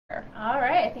All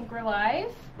right, I think we're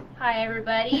live. Hi,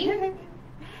 everybody.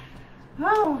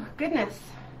 Oh, goodness.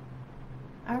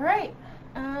 All right.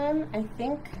 I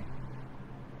think,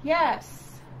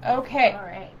 yes. Okay. All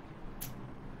right.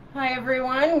 Hi,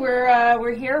 everyone.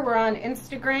 We're here. We're on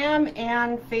Instagram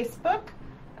and Facebook.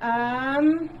 I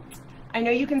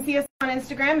know you can see us on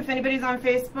Instagram. If anybody's on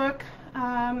Facebook,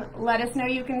 let us know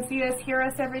you can see us, hear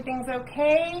us, everything's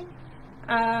okay.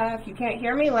 If you can't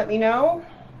hear me, let me know.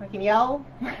 I can yell.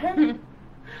 All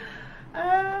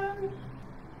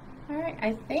right,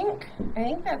 I think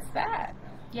that's that.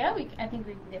 Yeah, I think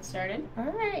we can get started.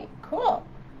 All right, cool.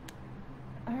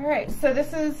 All right, so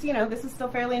this is still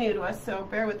fairly new to us, so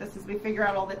bear with us as we figure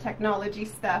out all the technology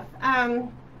stuff.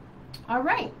 All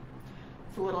right,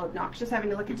 it's a little obnoxious having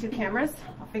to look at two cameras.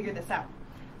 I'll figure this out.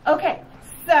 Okay,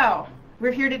 so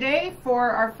we're here today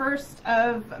for our first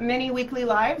of many weekly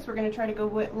lives. We're going to try to go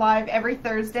live every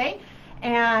Thursday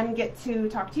and get to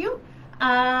talk to you.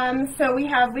 So we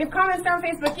have comments on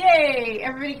Facebook. Yay!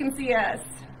 Everybody can see us.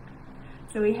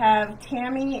 So we have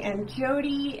Tammy and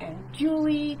Jody and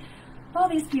Julie, all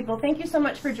these people. Thank you so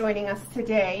much for joining us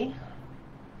today.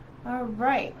 All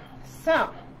right, so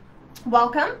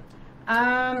welcome.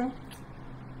 I'm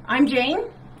Jane.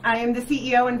 I am the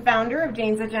CEO and founder of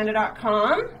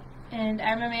janesagenda.com. And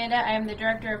I'm Amanda. I am the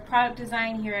Director of Product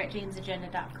Design here at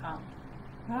janesagenda.com.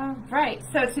 All right,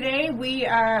 so today we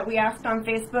asked on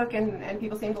Facebook, and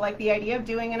people seem to like the idea of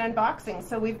doing an unboxing.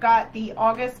 So we've got the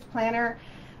August Planner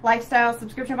Lifestyle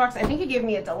subscription box. I think you gave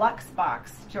me a deluxe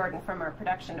box, Jordan, from our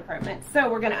production department. So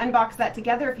we're going to unbox that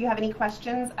together. If you have any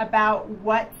questions about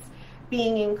what's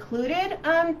being included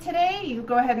today, you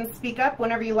go ahead and speak up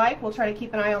whenever you like. We'll try to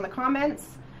keep an eye on the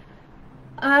comments.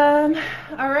 All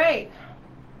right,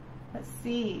 let's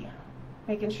see.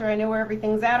 Making sure I know where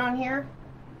everything's at on here.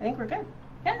 I think we're good.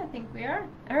 Yeah, I think we are.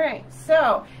 All right,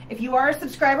 so if you are a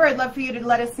subscriber, I'd love for you to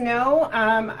let us know.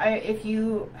 If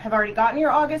you have already gotten your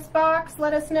August box,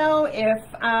 let us know. If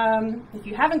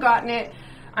you haven't gotten it,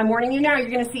 I'm warning you now,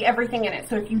 you're going to see everything in it.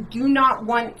 So if you do not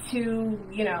want to,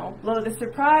 blow the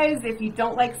surprise, if you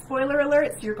don't like spoiler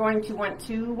alerts, you're going to want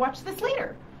to watch this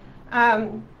later.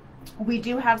 We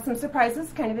do have some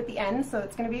surprises kind of at the end, so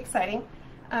it's going to be exciting.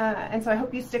 And so I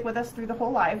hope you stick with us through the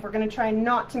whole live. We're going to try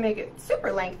not to make it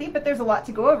super lengthy, but there's a lot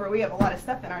to go over. We have a lot of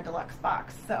stuff in our deluxe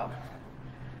box. So,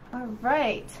 all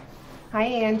right. Hi,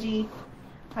 Angie.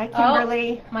 Hi,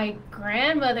 Kimberly. Oh, my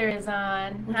grandmother is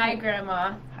on. Hi,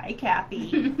 Grandma. Hi,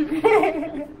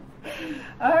 Kathy.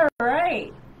 All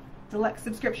right. Deluxe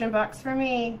subscription box for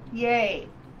me. Yay.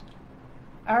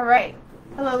 All right.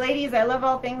 Hello, ladies. I love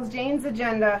all things Jane's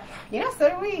Agenda. So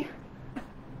do we.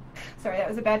 Sorry, that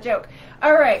was a bad joke.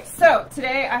 All right, so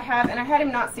today I had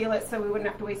him not seal it so we wouldn't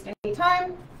have to waste any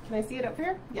time. Can I see it up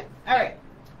here? Yeah, all right.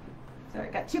 So I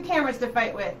got two cameras to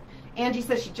fight with. Angie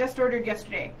says she just ordered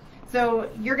yesterday.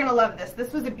 So you're gonna love this.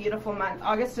 This was a beautiful month.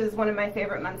 August is one of my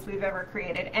favorite months we've ever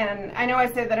created. And I know I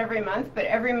say that every month, but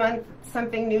every month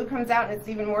something new comes out and it's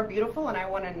even more beautiful, and I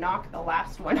wanna knock the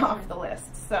last one off the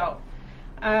list. So,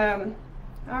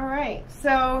 all right,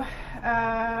 so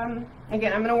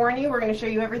again, I'm going to warn you, we're going to show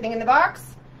you everything in the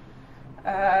box.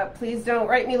 Please don't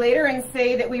write me later and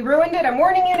say that we ruined it. I'm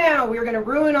warning you now, we're going to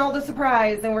ruin all the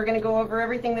surprise, and we're going to go over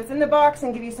everything that's in the box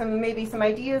and give you maybe some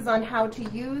ideas on how to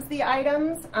use the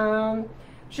items.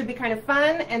 Should be kind of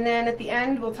fun, and then at the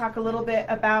end we'll talk a little bit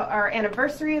about our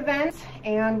anniversary event,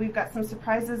 and we've got some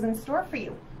surprises in store for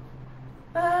you.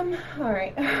 All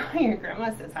right, your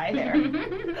grandma says hi there.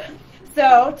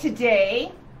 So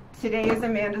today is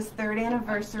Amanda's 3rd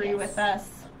anniversary with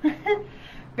us.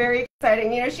 Very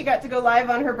exciting. She got to go live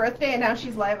on her birthday, and now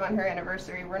she's live on her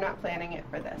anniversary. We're not planning it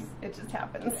for this. It just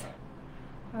happens.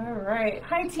 All right.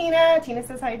 Hi, Tina. Tina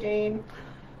says hi, Jane.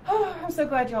 Oh, I'm so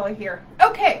glad you all are here.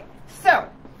 Okay, so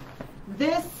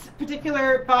this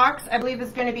particular box, I believe,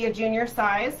 is going to be a junior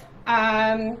size.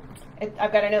 I've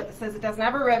got a note that says it doesn't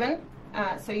have a ribbon,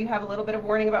 so you have a little bit of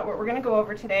warning about what we're going to go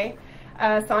over today.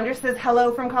 Sandra says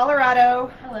hello from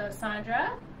Colorado. Hello,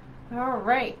 Sandra. All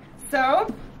right,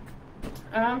 so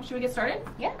should we get started?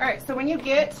 Yeah. All right, so when you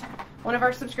get one of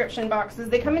our subscription boxes,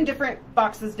 they come in different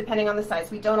boxes depending on the size.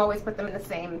 We don't always put them in the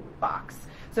same box.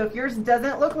 So if yours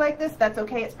doesn't look like this, that's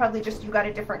okay. It's probably just you got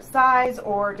a different size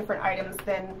or different items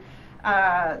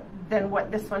than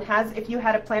what this one has. If you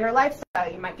had a planner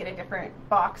lifestyle, you might get a different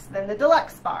box than the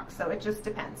deluxe box. So it just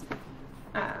depends.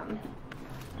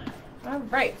 All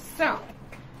right, so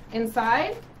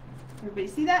inside, everybody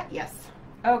see that? Yes.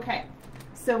 Okay,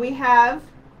 so we have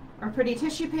our pretty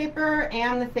tissue paper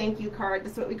and the thank you card.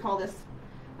 This is what we call this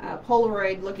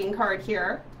Polaroid looking card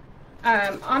here.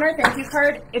 On our thank you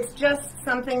card, it's just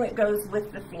something that goes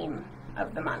with the theme.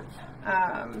 of the month.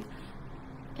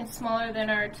 It's smaller than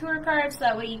our tour card, so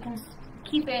that way you can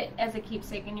keep it as a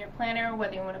keepsake in your planner,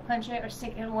 whether you want to punch it or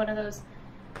stick it in one of those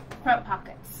front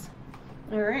pockets.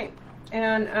 All right,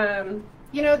 and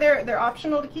you know, they're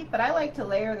optional to keep, but I like to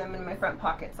layer them in my front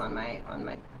pockets on my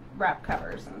wrap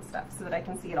covers and stuff so that I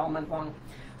can see it all month long.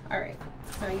 All right,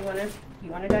 so you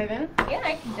wanna dive in? Yeah,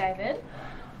 I can dive in.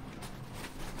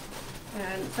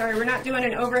 And sorry, we're not doing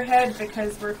an overhead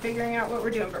because we're figuring out what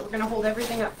we're doing, but we're gonna hold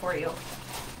everything up for you.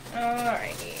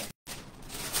 Alrighty.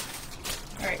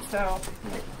 All right, so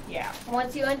yeah.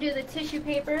 Once you undo the tissue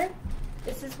paper,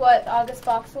 this is what the August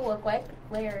box will look like. The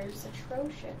glare is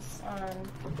atrocious on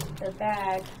the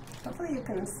bag. Hopefully you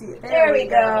can see it. There we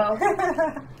go.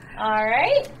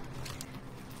 Alright.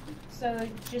 So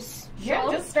just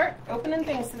just start opening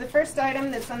things. So the first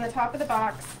item that's on the top of the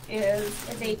box is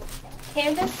a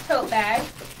canvas tote bag.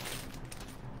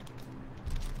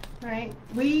 Right.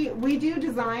 We do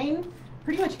design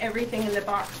pretty much everything in the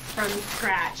box from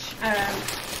scratch.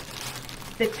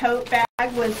 The tote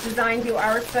bag was designed to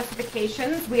our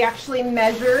specifications. We actually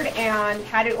measured and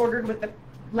had it ordered with the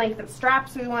length of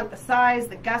straps we want, the size,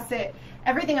 the gusset.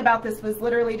 Everything about this was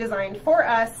literally designed for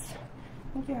us.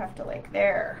 I think you have to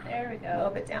there we go. A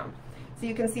little bit down. So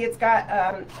you can see it's got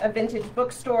a vintage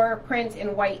bookstore print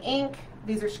in white ink.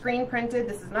 These are screen printed.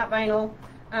 This is not vinyl.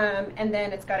 And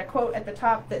then it's got a quote at the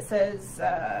top that says...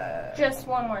 just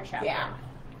one more chapter. Yeah.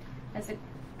 That's a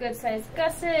good sized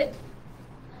gusset.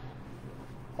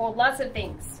 Hold lots of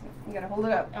things. You gotta hold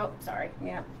it up. Oh, sorry.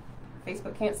 Yeah.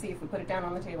 Facebook can't see if we put it down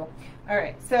on the table. All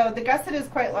right, so the gusset is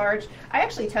quite large. I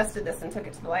actually tested this and took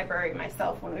it to the library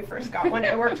myself when we first got one.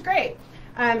 It worked great.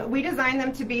 We designed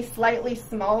them to be slightly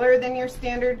smaller than your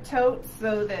standard tote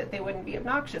so that they wouldn't be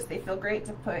obnoxious. They feel great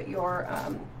to put your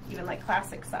even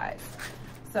classic size.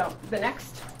 So the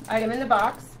next item in the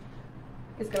box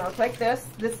is going to look like this.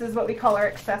 This is what we call our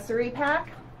accessory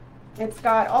pack. It's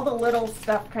got all the little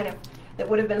stuff kind of that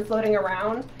would have been floating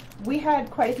around. We had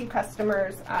quite a few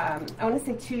customers, I want to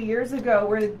say 2 years ago,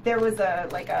 where there was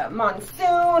a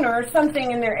monsoon or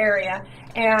something in their area,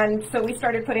 and so we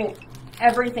started putting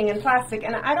everything in plastic,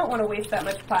 and I don't want to waste that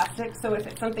much plastic, so if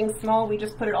it's something small, we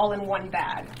just put it all in one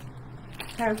bag.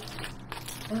 Okay.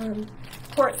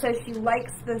 Court says she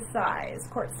likes the size.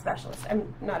 Court specialist.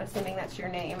 I'm not assuming that's your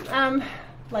name.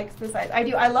 Likes the size. I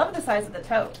do. I love the size of the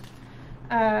tote.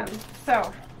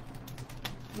 So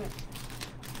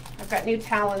I've got new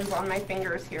talons on my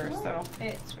fingers here, so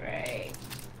it's right.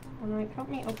 Help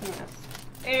me open this.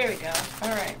 There we go. All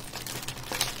right.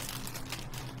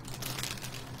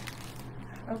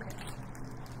 Okay.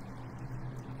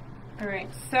 All right.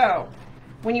 So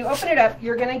when you open it up,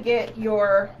 you're going to get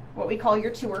what we call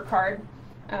your tour card.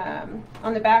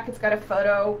 On the back, it's got a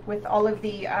photo with all of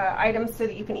the items so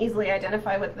that you can easily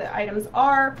identify what the items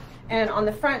are. And on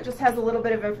the front, just has a little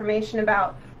bit of information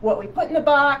about what we put in the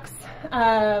box.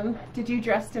 Did you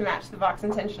dress to match the box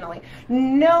intentionally?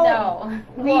 No.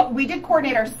 We did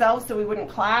coordinate ourselves so we wouldn't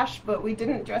clash, but we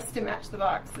didn't dress to match the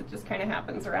box. It just kind of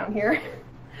happens around here.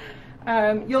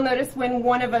 You'll notice when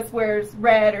one of us wears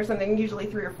red or something, usually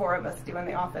 3 or 4 of us do in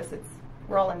the office,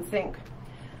 we're all in sync.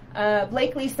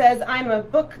 Blakely says, I'm a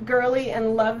book girly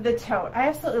and love the tote. I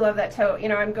absolutely love that tote. You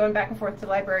know, I'm going back and forth to the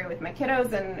library with my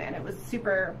kiddos, and it was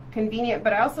super convenient,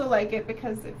 but I also like it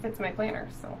because it fits my planner,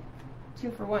 so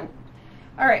 2 for 1.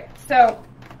 All right, so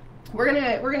we're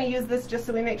gonna use this just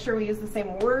so we make sure we use the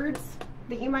same words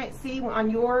that you might see on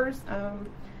yours,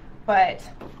 but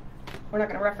we're not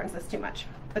gonna reference this too much.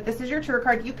 But this is your tour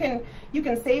card. You can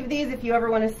save these if you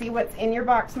ever want to see what's in your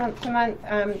box month to month.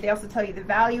 They also tell you the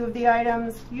value of the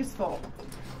items, useful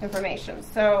information.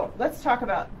 So let's talk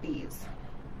about these.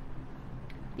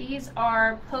 These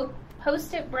are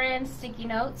Post-it brand sticky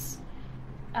notes.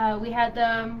 We had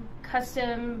them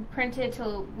custom printed to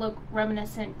look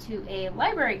reminiscent to a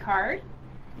library card.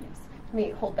 Yes. Let me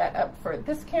hold that up for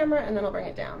this camera and then I'll bring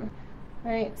it down.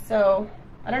 All right, so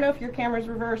I don't know if your camera's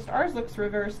reversed. Ours looks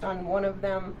reversed on one of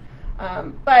them,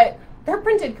 but they're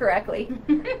printed correctly.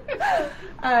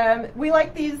 We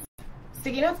like these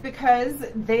sticky notes because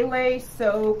they lay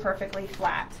so perfectly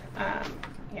flat.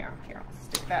 Here, I'll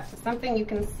stick that to something you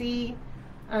can see.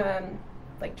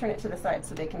 Turn it to the side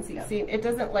so they can see. Yep. See, it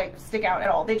doesn't stick out at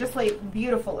all. They just lay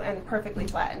beautiful and perfectly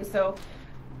flat. And so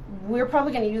we're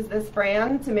probably going to use this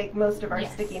brand to make most of our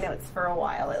sticky notes for a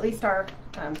while, at least our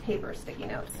paper sticky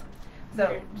notes.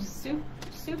 So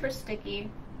super sticky.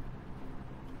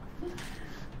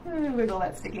 Wiggle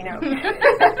that sticky note.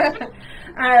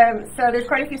 So there's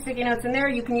quite a few sticky notes in there.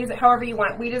 You can use it however you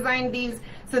want. We designed these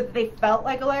so that they felt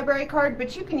like a library card,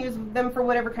 but you can use them for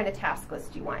whatever kind of task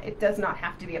list you want. It does not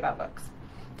have to be about books.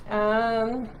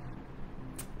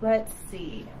 Let's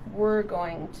see. We're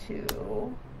going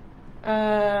to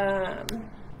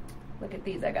look at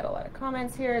these. I got a lot of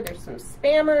comments here. There's some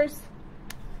spammers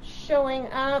showing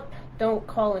up. Don't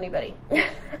call anybody.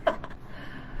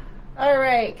 All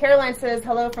right. Caroline says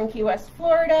hello from Key West,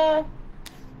 Florida.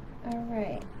 All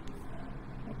right.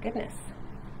 My goodness.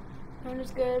 Mine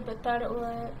was good, but thought it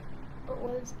was.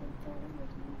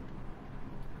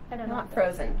 I don't know. Not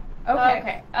frozen. Okay.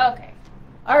 Okay. Okay.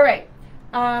 All right.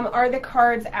 Are the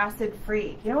cards acid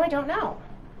free? You know, I don't know.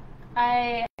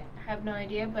 I have no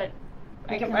idea, but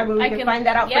we can find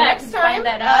that out for next next time. Find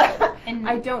that out.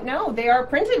 I don't know. They are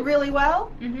printed really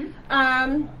well.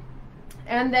 Mm-hmm.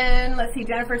 And then let's see.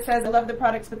 Jennifer says, "I love the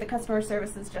products, but the customer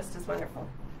service is just as wonderful."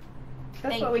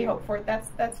 That's what we hope for.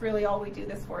 That's really all we do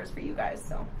this for, is for you guys.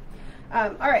 So,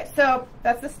 all right. So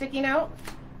that's the sticky note.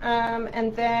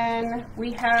 And then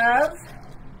we have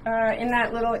in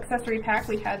that little accessory pack,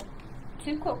 we had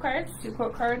 2 quote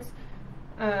cards.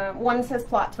 One says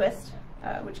plot twist,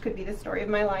 which could be the story of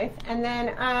my life, and then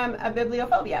a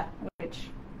bibliophobia, which,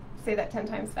 say that 10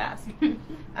 times fast,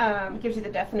 gives you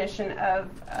the definition of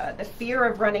the fear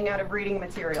of running out of reading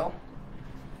material.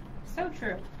 So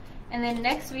true. And then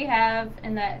next we have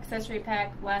in that accessory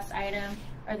pack, last item,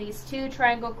 are these 2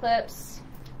 triangle clips.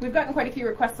 We've gotten quite a few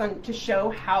requests to show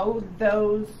how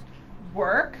those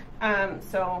work.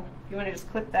 So if you want to just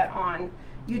clip that on,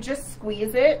 you just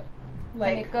squeeze it.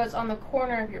 And it goes on the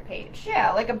corner of your page.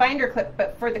 Yeah, like a binder clip,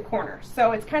 but for the corner.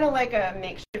 So it's kind of like a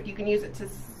makeshift. You can use it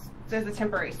as a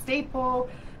temporary staple.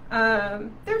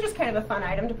 They're just kind of a fun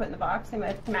item to put in the box. They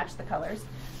match the colors.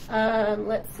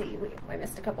 Let's see. I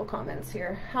missed a couple comments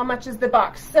here. How much is the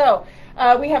box? So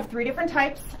we have 3 different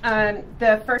types.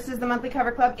 The first is the monthly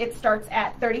cover club. It starts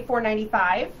at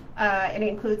 $34.95. It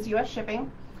includes U.S.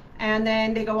 shipping. And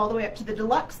then they go all the way up to the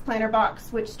deluxe planner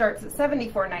box, which starts at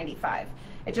 $74.95.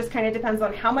 It just kind of depends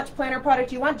on how much planner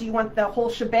product you want. Do you want the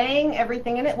whole shebang,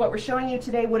 everything in it? What we're showing you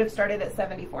today would have started at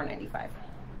 $74.95.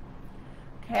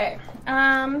 Okay,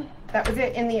 that was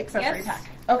it in the accessory pack.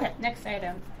 Okay, next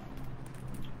item.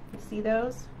 You see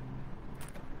those?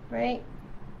 Right?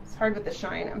 It's hard with the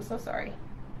shine. I'm so sorry.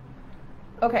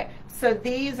 Okay, so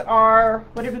these are,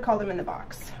 what did we call them in the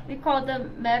box? We call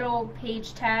them metal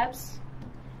page tabs,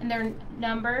 and they're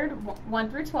numbered 1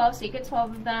 through 12, so you get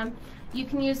 12 of them. You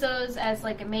can use those as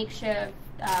like a makeshift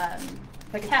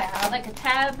like a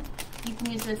tab. You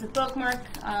can use it as a bookmark.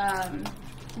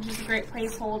 It's just a great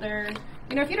placeholder.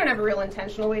 You know, if you don't have a real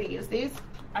intentional way to use these,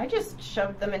 I just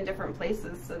shoved them in different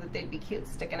places so that they'd be cute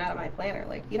sticking out of my planner.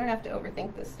 Like, you don't have to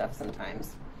overthink this stuff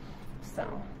sometimes.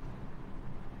 So,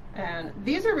 and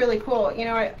these are really cool. You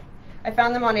know, I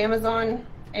found them on Amazon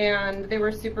and they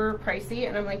were super pricey,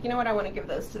 and I'm like, you know what, I want to give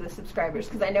those to the subscribers,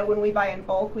 because I know when we buy in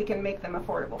bulk, we can make them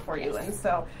affordable for you. And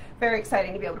so, very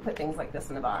exciting to be able to put things like this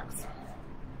in the box.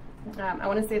 I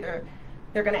want to say they're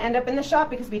going to end up in the shop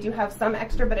because we do have some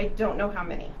extra, but I don't know how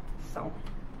many. So,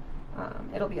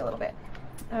 it'll be a little bit.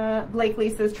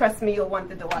 Blakely says, trust me, you'll want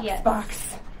the deluxe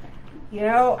box. You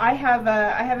know, I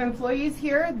have employees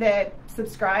here that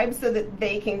subscribe so that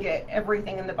they can get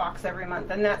everything in the box every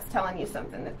month, and that's telling you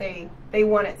something, that they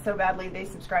want it so badly they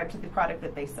subscribe to the product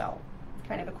that they sell.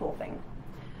 Kind of a cool thing.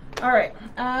 All right,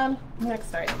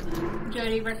 next item.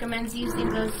 Jody recommends using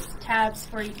those tabs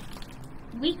for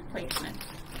week placement.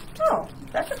 Oh,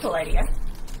 that's a cool idea.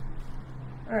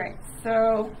 All right,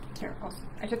 so here,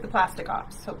 I took the plastic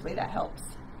off, so hopefully that helps.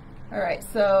 All right,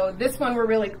 so this one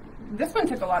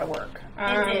took a lot of work.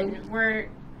 It did.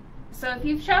 So if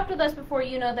you've shopped with us before,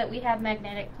 you know that we have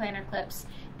magnetic planner clips.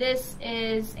 This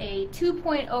is a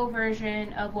 2.0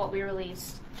 version of what we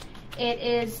released. It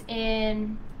is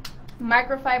in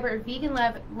microfiber vegan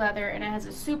leather, and it has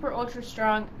a super ultra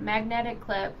strong magnetic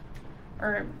clip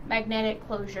or magnetic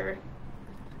closure.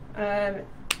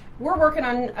 We're working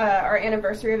on our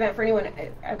anniversary event. For anyone,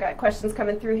 I've got questions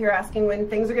coming through here asking when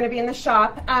things are going to be in the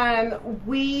shop.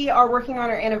 We are working on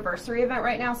our anniversary event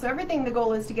right now, so the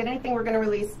goal is to get anything we're going to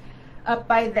release up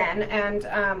by then, and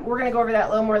we're going to go over that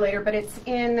a little more later, but it's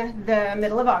in the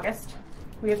middle of August.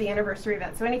 We have the anniversary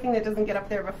event, so anything that doesn't get up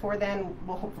there before then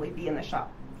will hopefully be in the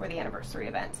shop for the anniversary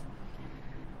event.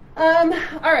 All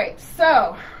right,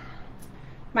 so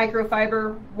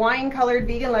microfiber, wine-colored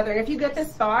vegan leather. And if you get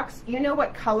this box, you know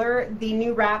what color the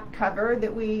new wrap cover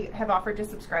that we have offered to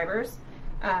subscribers,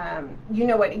 you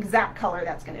know what exact color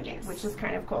that's going to be, which is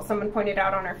kind of cool. Someone pointed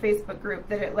out on our Facebook group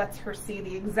that it lets her see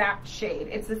the exact shade.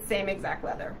 It's the same exact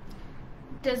leather.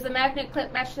 Does the magnet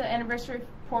clip match the anniversary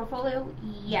portfolio?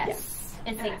 Yes.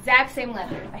 It's the exact same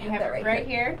leather. I have that right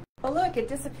here. Oh, look, it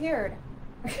disappeared.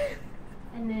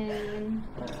 And then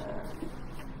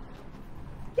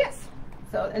Yes.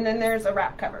 So, and then there's a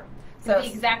wrap cover. So it's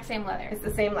the exact same leather. It's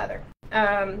the same leather.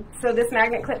 So this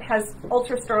magnet clip has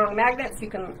ultra strong magnets. You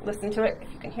can listen to it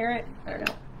if you can hear it. I don't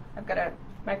know. I've got a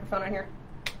microphone on here.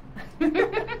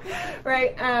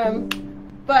 Right.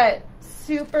 But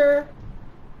super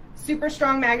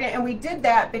strong magnet, and we did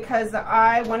that because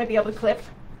I want to be able to clip,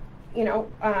 you know,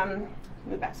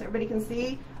 move back so everybody can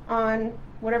see, on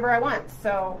whatever I want.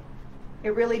 So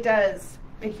it really does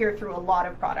adhere through a lot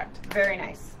of product. Very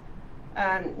nice.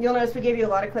 You'll notice we gave you a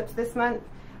lot of clips this month.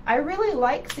 I really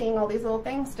like seeing all these little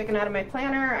things sticking out of my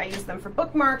planner. I use them for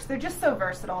bookmarks. They're just so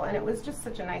versatile, and it was just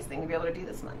such a nice thing to be able to do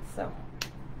this month. So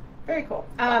very cool.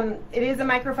 It is a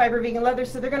microfiber vegan leather,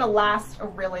 so they're going to last a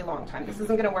really long time. This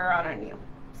isn't going to wear out on you.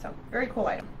 So very cool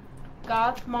item.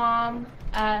 Goth Mom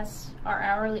asks, are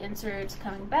hourly inserts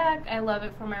coming back? I love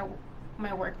it for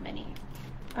my work mini.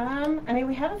 I mean,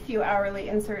 we have a few hourly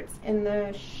inserts in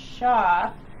the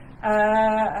shop.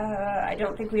 I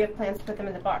don't think we have plans to put them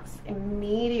in the box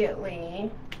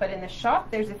immediately, but in the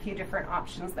shop there's a few different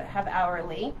options that have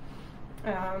hourly.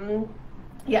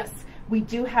 Yes, we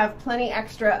do have plenty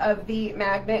extra of the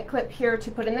magnet clip here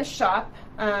to put in the shop.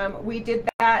 We did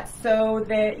that so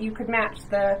that you could match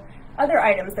the other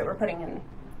items that we're putting in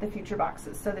the future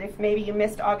boxes, so that if maybe you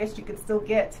missed August, you could still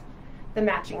get the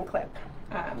matching clip.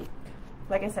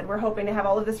 Like I said, we're hoping to have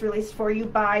all of this released for you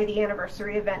by the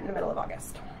anniversary event in the middle of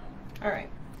August. All right.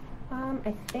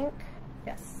 I think,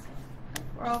 yes.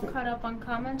 We're all caught up on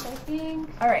comments, I think.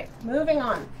 All right, moving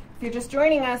on. If you're just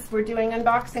joining us, we're doing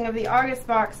unboxing of the August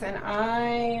box, and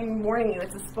I'm warning you,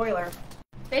 it's a spoiler.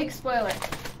 Big spoiler.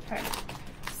 Okay.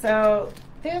 So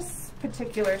this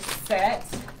particular set,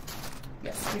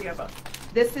 yes, we do have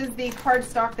both. This is the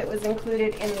cardstock that was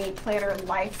included in the Planner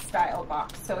Lifestyle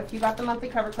box. So if you got the Monthly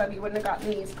Cover Club, you wouldn't have gotten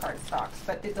these cardstocks,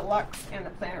 but the Deluxe and the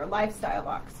Planner Lifestyle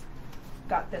box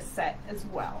got this set as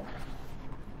well.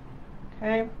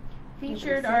 Okay.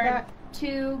 Featured are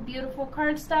two beautiful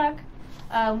cardstock.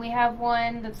 We have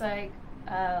one that's like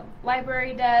a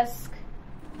library desk,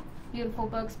 beautiful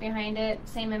books behind it,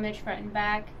 same image front and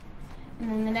back. And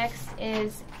then the next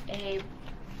is a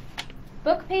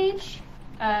book page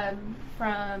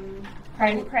from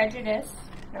Pride and Prejudice.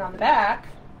 And on the back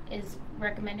is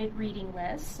recommended reading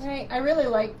list. Right. I really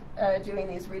like doing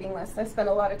these reading lists. I spend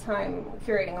a lot of time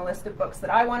curating a list of books that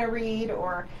I want to read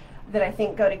or that I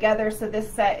think go together. So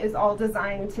this set is all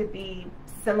designed to be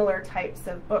similar types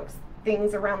of books,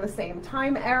 things around the same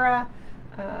time era.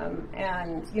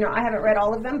 And, you know, I haven't read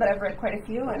all of them, but I've read quite a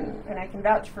few, and I can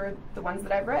vouch for the ones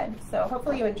that I've read. So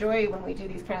hopefully you enjoy when we do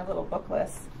these kind of little book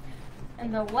lists.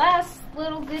 And the last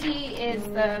little goodie is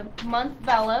the month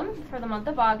vellum for the month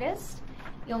of August.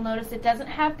 You'll notice it doesn't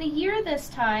have the year this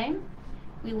time.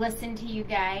 We listened to you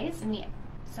guys, and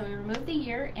so we removed the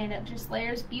year, and it just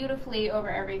layers beautifully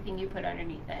over everything you put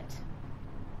underneath it.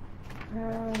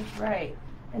 Right.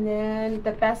 And then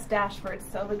the best dashboard,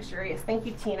 so luxurious. Thank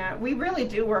you, Tina. We really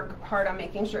do work hard on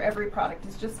making sure every product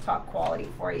is just top quality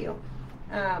for you.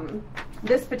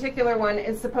 This particular one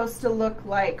is supposed to look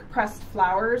like pressed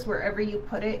flowers wherever you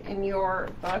put it in your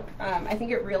book. I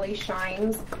think it really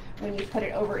shines when you put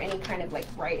it over any kind of like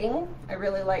writing. I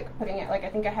really like putting it, like I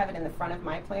think I have it in the front of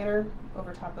my planner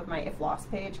over top of my If Lost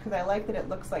page, because I like that it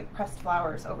looks like pressed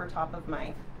flowers over top of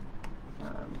my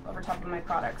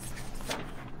products. So.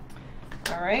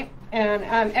 All right, and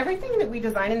everything that we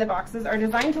design in the boxes are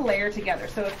designed to layer together.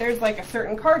 So if there's like a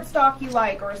certain cardstock you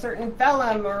like, or a certain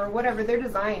vellum, or whatever, they're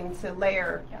designed to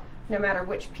layer no matter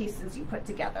which pieces you put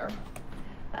together.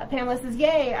 Pamela says,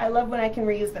 yay, I love when I can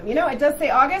reuse them. You know, it does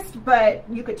say August, but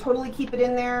you could totally keep it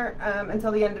in there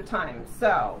until the end of time.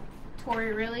 So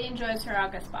Tori really enjoys her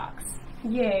August box.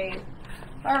 Yay.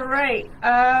 All right,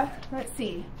 let's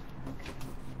see.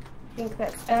 I think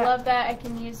that's I love that I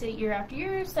can use it year after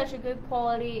year, such a good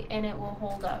quality, and it will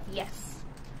hold up. Yes.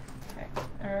 Okay.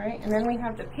 All right, and then we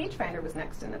have the page finder was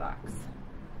next in the box.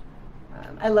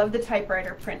 I love the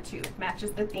typewriter print too.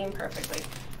 Matches the theme perfectly.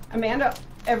 Amanda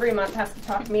every month has to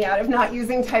talk me out of not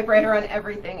using typewriter on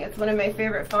everything. It's one of my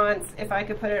favorite fonts. If I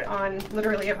could put it on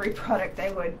literally every product,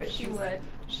 I would. But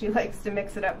she likes to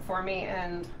mix it up for me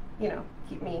and, you know,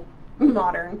 keep me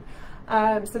modern.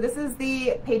 So this is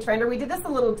the page finder. We did this a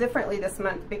little differently this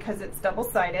month because it's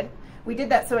double-sided. We did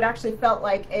that so it actually felt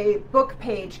like a book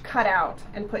page cut out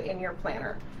and put in your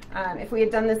planner. If we had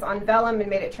done this on vellum and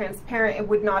made it transparent, it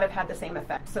would not have had the same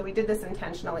effect. So we did this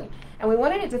intentionally. And we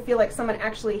wanted it to feel like someone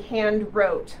actually hand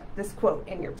wrote this quote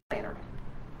in your planner.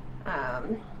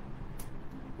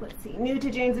 Let's see, new to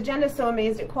Jane's Agenda, so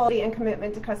amazed at quality and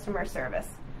commitment to customer service.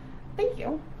 Thank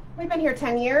you. we've been here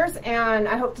 10 years, and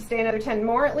I hope to stay another 10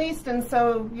 more at least. And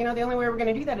so, you know, the only way we're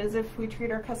going to do that is if we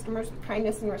treat our customers with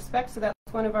kindness and respect. So that's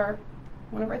one of our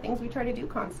things we try to do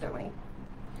constantly.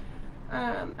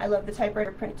 I love the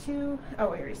typewriter print too.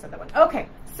 Oh, we already said that one. Okay,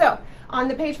 so on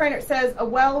the page finder it says, a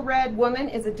well-read woman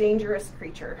is a dangerous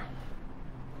creature.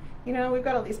 You know, we've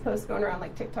got all these posts going around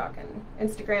like TikTok and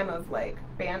Instagram of like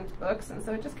banned books, and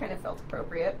so it just kind of felt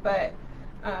appropriate, but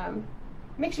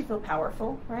makes you feel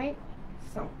powerful, right?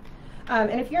 So,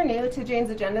 and if you're new to Jane's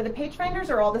Agenda, the page finders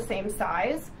are all the same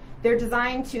size. They're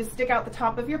designed to stick out the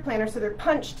top of your planner, so they're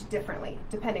punched differently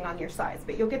depending on your size,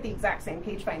 but you'll get the exact same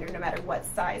page finder no matter what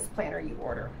size planner you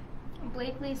order.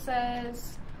 Blakely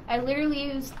says, I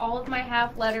literally use all of my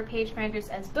half-letter page finders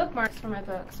as bookmarks for my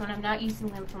books when I'm not using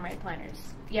them for my planners.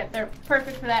 Yep, they're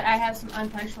perfect for that. I have some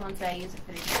unpunched ones that I use it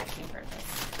for the exact same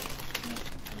purpose.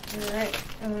 All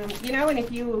right. You know, and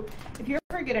if you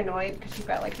ever get annoyed because you've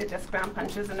got like the Discbound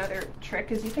punches, another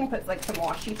trick is you can put like some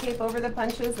washi tape over the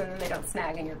punches and then they don't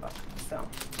snag in your book. So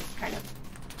just kind of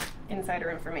insider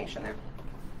information there.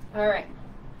 All right.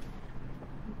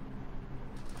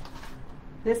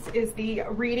 This is the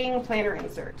reading planner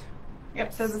insert.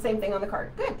 Yep, says the same thing on the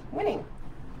card. Good, winning.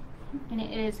 And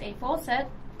it is a full set.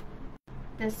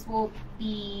 This will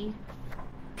be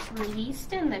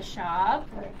released in the shop.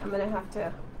 All right, I'm gonna have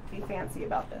to be fancy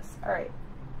about this. All right,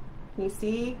 can you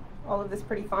see all of this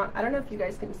pretty font? I don't know if you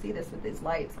guys can see this with these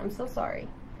lights. I'm so sorry.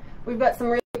 We've got some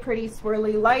really pretty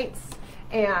swirly lights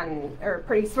or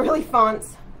pretty swirly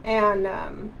fonts,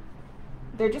 and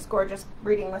they're just gorgeous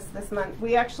reading lists this month.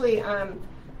 We actually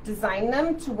designed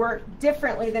them to work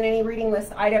differently than any reading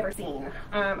list I'd ever seen.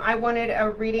 I wanted a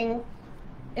reading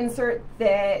insert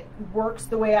that works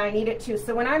the way I need it to.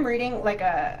 So when I'm reading like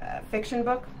a fiction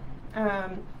book,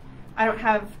 I don't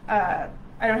have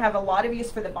a lot of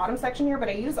use for the bottom section here, but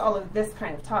I use all of this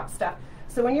kind of top stuff.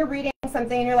 So when you're reading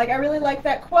something and you're like, I really like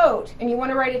that quote, and you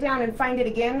want to write it down and find it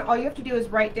again, all you have to do is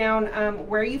write down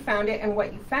where you found it and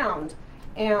what you found.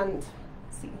 And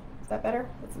let's see, is that better?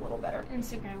 It's a little better.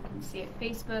 Instagram can see it.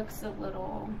 Facebook's a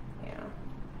little, yeah,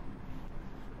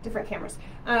 different cameras.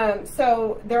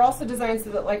 So they're also designed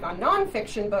so that like on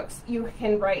nonfiction books, you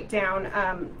can write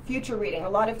down future reading. A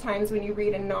lot of times when you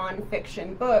read a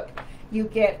nonfiction book, you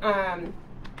get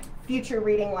future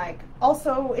reading, like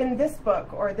also in this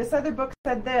book or this other book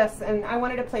said this, and I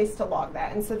wanted a place to log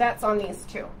that, and so that's on these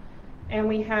too. And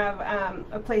we have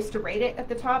a place to rate it at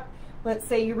the top. Let's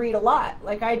say you read a lot,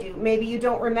 like I do. Maybe you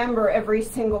don't remember every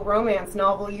single romance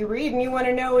novel you read, and you want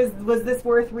to know, was this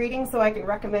worth reading, so I can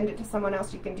recommend it to someone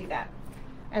else. You can do that.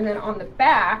 And then on the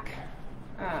back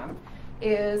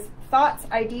is thoughts,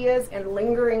 ideas, and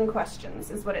lingering questions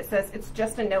is what it says. It's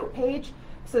just a note page.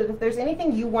 So if there's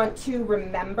anything you want to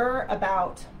remember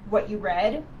about what you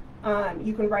read,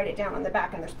 you can write it down on the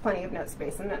back, and there's plenty of note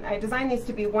space. And then I designed these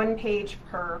to be 1 page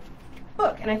per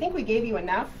book, and I think we gave you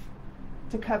enough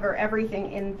to cover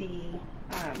everything in the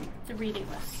reading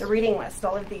list. The reading list,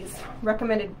 all of these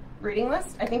recommended reading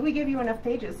lists. I think we give you enough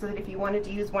pages so that if you wanted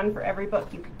to use one for every book,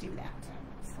 you could do that.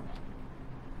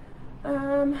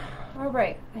 So, all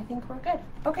right, I think we're good.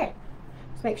 Okay.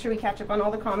 Make sure we catch up on all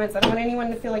the comments. I don't want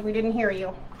anyone to feel like we didn't hear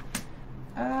you.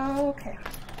 Okay.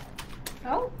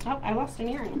 Oh, I lost an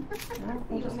earring.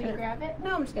 You want me to grab it?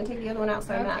 No, I'm just going to take the other one out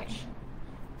so I match.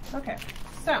 Okay,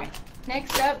 so.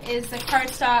 Next up is the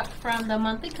cardstock from the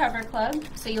Monthly Cover Club.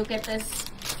 So you'll get this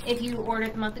if you order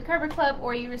the Monthly Cover Club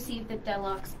or you receive the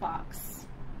Deluxe box.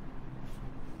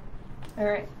 All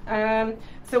right.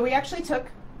 So we actually took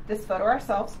this photo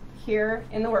ourselves here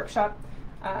in the workshop.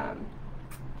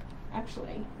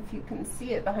 Actually, if you can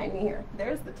see it behind me here,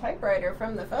 there's the typewriter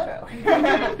from the photo.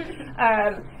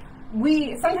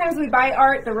 Sometimes we buy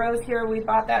art. The rows here, we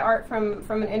bought that art from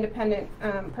an independent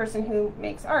person who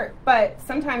makes art. But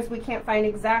sometimes we can't find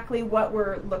exactly what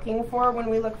we're looking for when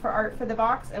we look for art for the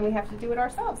box, and we have to do it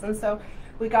ourselves. And so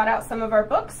we got out some of our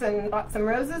books and bought some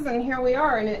roses, and here we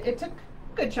are. And it took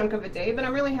a good chunk of a day, but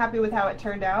I'm really happy with how it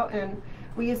turned out. And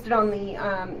we used it on the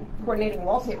coordinating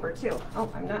wallpaper too.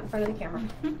 Oh, I'm not in front of the camera.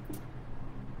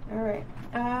 All right.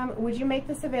 Would you make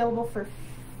this available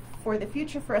for the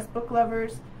future for us book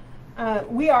lovers?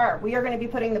 We are going to be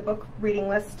putting the book reading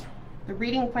list, the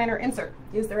reading planner insert,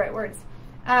 use the right words.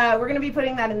 We're going to be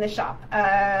putting that in the shop.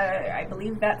 I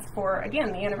believe that's for,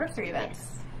 again, the anniversary event.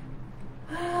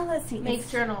 Yes. Let's see. Make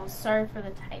journals. Sorry for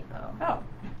the typo.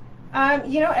 Oh.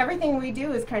 You know, everything we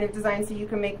do is kind of designed so you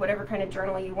can make whatever kind of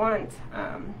journal you want.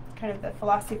 Kind of the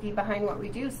philosophy behind what we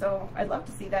do. So I'd love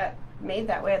to see that made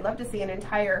that way. I'd love to see an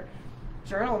entire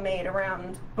journal made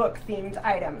around book-themed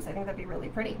items. I think that'd be really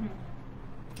pretty.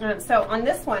 So on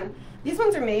this one, these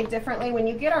ones are made differently. When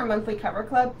you get our monthly cover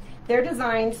club, they're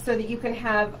designed so that you can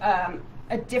have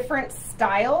a different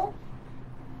style,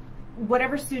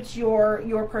 whatever suits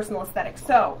your personal aesthetic.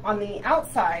 So on the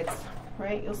outsides,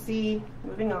 right, you'll see,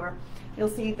 moving over, you'll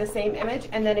see the same image,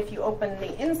 and then if you open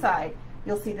the inside,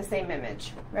 you'll see the same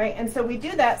image, right? And so we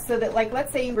do that so that, like,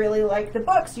 let's say you really like the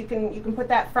books, you can put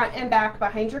that front and back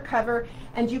behind your cover,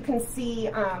 and you can see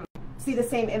the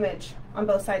same image on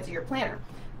both sides of your planner.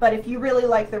 But if you really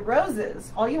like the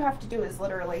roses, all you have to do is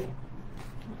literally,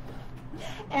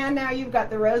 and now you've got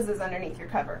the roses underneath your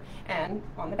cover and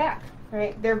on the back,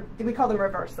 right? We call them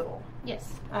reversible.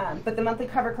 Yes. But the monthly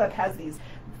cover club has these.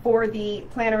 For the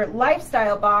planner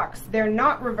lifestyle box, they're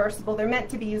not reversible. They're meant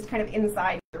to be used kind of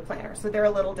inside your planner, so they're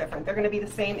a little different. They're going to be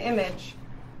the same image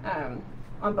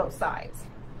on both sides.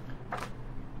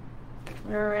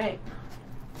 All right,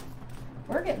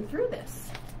 we're getting through this.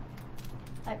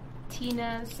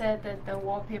 Tina said that the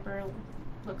wallpaper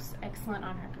looks excellent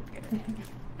on her computer.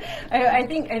 I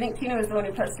think Tina was the one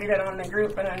who posted it on the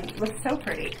group, and it looks so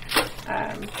pretty.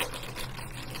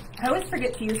 I always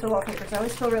forget to use the wallpapers. I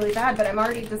always feel really bad, but I'm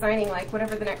already designing like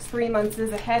whatever the next 3 months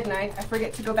is ahead, and I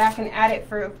forget to go back and add it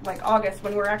for like August.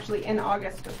 When we're actually in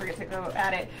August, I forget to go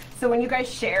add it. So when you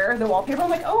guys share the wallpaper,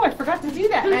 I'm like, oh, I forgot to do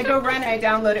that. And I go run and I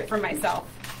download it for myself.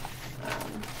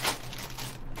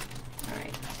 All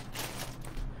right.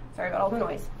 Sorry about all the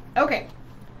noise. Okay.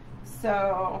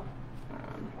 So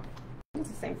it's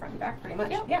the same front and back pretty much.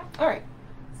 Yep. Yeah. All right.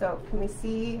 So can we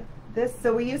see this?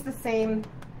 So we use the same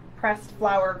pressed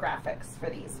flower graphics for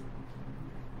these.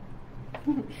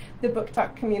 The book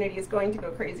talk community is going to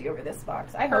go crazy over this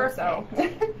box. I hope so.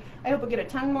 I hope we'll get a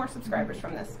ton more subscribers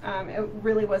from this. It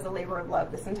really was a labor of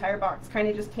love. This entire box kind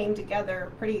of just came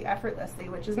together pretty effortlessly,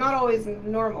 which is not always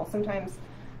normal. Sometimes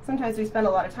we spend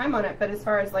a lot of time on it, but as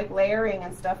far as like layering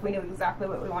and stuff, we knew exactly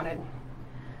what we wanted.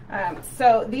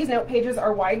 So these note pages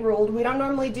are wide ruled. We don't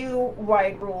normally do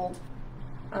wide ruled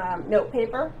note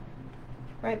paper,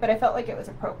 right? But I felt like it was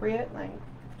appropriate, like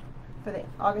for the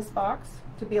August box,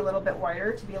 to be a little bit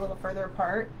wider, to be a little further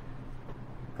apart.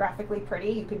 Graphically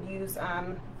pretty. You could use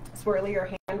swirly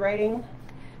or handwriting.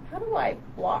 How do I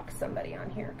block somebody on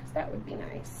here? Because that would be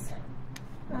nice.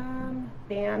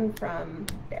 Ban from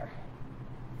there.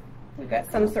 We've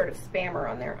got some sort of spammer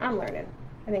on there. I'm learning.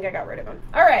 I think I got rid of him.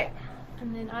 All right.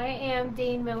 And then I am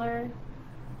Dane Miller.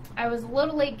 I was a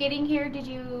little late getting here. Did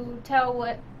you tell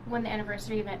when the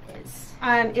anniversary event is?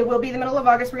 It will be the middle of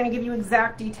August. We're going to give you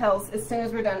exact details as soon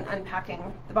as we're done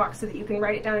unpacking the box so that you can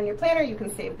write it down in your planner. You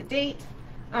can save the date.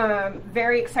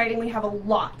 Very exciting. We have a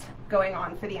lot going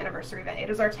on for the anniversary event. It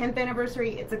is our 10th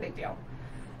anniversary. It's a big deal.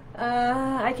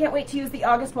 I can't wait to use the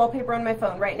August wallpaper on my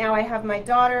phone. Right now I have my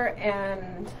daughter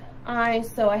and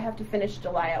so I have to finish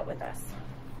July out with us.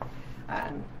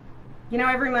 You know,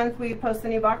 every month we post a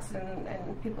new box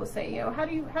and people say, you know, how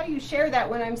do you share that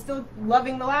when I'm still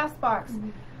loving the last box?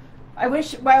 Mm-hmm. I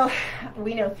wish, well,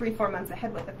 we know 3-4 months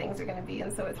ahead what the things are going to be,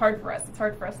 and so it's hard for us. It's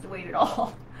hard for us to wait at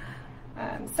all.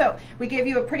 So we gave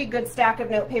you a pretty good stack of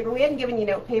note paper. We hadn't given you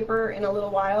note paper in a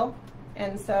little while,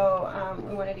 and so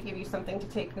we wanted to give you something to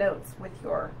take notes with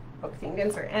your book themed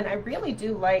insert. And I really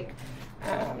do like,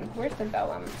 where's the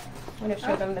vellum? I'm going to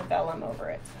show them the vellum over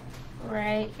it.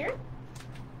 Right here.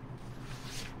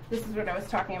 This is what I was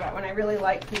talking about when I really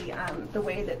like the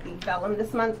way that the vellum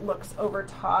this month looks over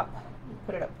top.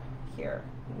 Put it up here.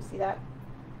 Can you see that?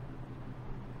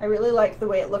 I really like the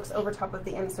way it looks over top of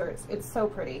the inserts. It's so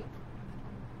pretty.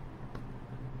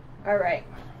 All right,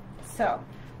 so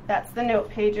that's the note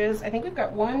pages. I think we've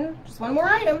got just one more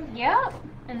item. Yep,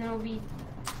 and then we'll be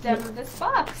done with this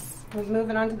box. We're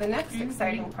moving on to the next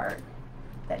exciting part.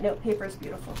 That note paper is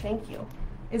beautiful. Thank you.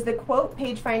 Is the quote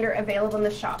page finder available in the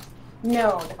shop?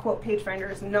 No, the quote page finder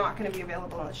is not going to be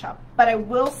available in the shop. But I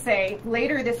will say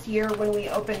later this year when we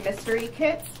open mystery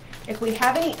kits, if we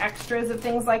have any extras of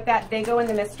things like that, they go in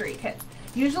the mystery kits.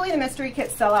 Usually the mystery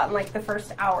kits sell out in like the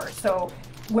first hour. So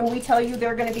when we tell you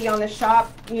they're going to be on the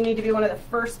shop, you need to be one of the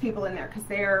first people in there because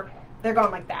they're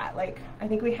gone like that. Like I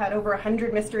think we had over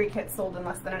 100 mystery kits sold in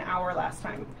less than an hour last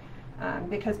time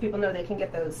because people know they can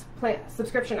get those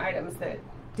subscription items that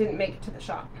didn't make it to the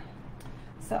shop.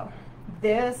 So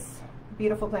this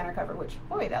beautiful planner cover, which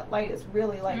boy, that light is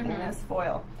really liking this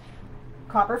foil.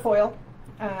 Copper foil.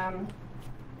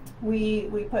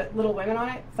 We put Little Women on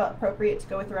it. Felt appropriate to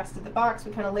go with the rest of the box.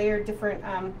 We kind of layered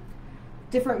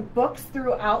different books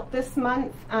throughout this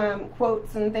month,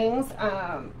 quotes and things,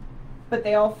 but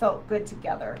they all felt good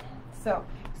together. So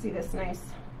see this nice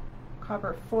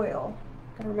copper foil.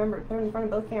 Gotta remember, they're in front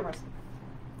of both cameras.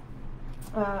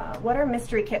 What are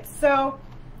mystery kits? So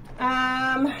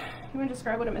You want to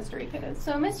describe what a mystery kit is?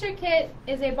 So a mystery kit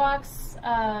is a box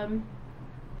of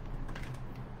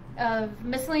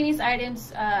miscellaneous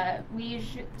items.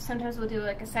 Sometimes we'll do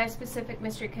like a size specific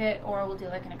mystery kit, or we'll do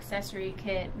like an accessory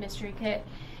kit, mystery kit,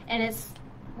 and it's,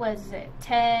 what is it,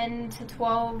 10 to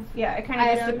 12 Yeah, it kind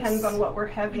of just depends on what we're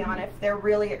heavy on. If they're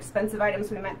really expensive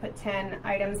items, we might put 10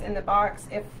 items in the box.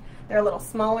 If they're a little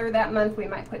smaller that month, we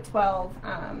might put 12.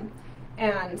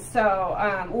 And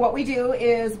so what we do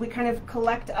is we kind of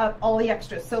collect up all the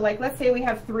extras. So like, let's say we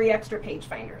have 3 extra page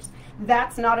finders.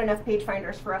 That's not enough page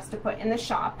finders for us to put in the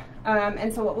shop.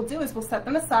 And so what we'll do is we'll set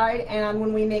them aside, and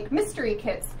when we make mystery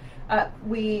kits,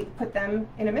 we put them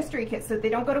in a mystery kit so they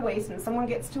don't go to waste and someone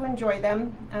gets to enjoy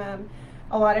them.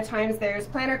 A lot of times there's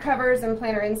planner covers and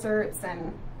planner inserts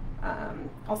and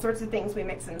all sorts of things. We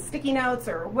mix in sticky notes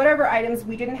or whatever items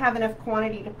we didn't have enough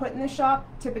quantity to put in the shop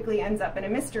typically ends up in a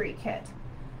mystery kit.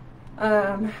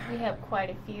 We have quite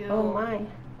a few on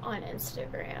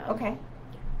Instagram. Okay.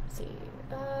 Let's see.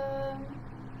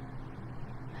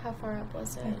 How far up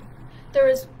was it? There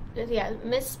was, yeah,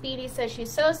 Miss Speedy says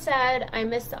she's so sad I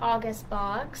missed the August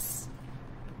box.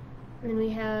 And then we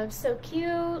have So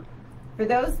Cute. For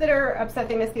those that are upset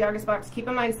they missed the August box, keep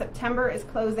in mind September is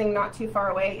closing not too far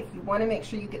away. If you want to make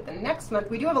sure you get the next month,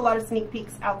 we do have a lot of sneak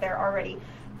peeks out there already.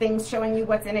 Things showing you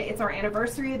what's in it. It's our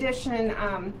anniversary edition.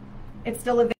 It's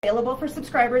still available for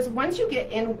subscribers. Once you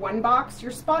get in one box,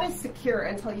 your spot is secure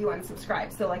until you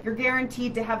unsubscribe. So like, you're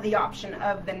guaranteed to have the option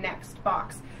of the next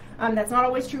box. That's not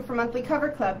always true for Monthly Cover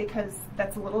Club because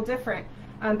that's a little different.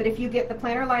 But if you get the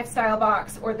Planner Lifestyle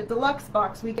box or the Deluxe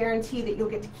box, we guarantee that you'll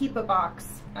get to keep a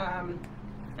box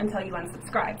until you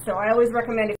unsubscribe. So I always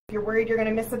recommend, if you're worried you're going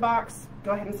to miss a box,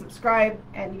 go ahead and subscribe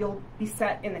and you'll be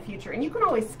set in the future. And you can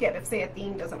always skip if, say, a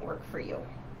theme doesn't work for you.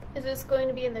 Is this going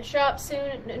to be in the shop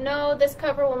soon? No, this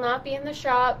cover will not be in the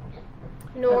shop,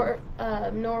 nor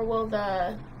will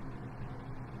the...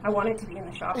 I want it to be in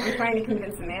the shop. I'm trying to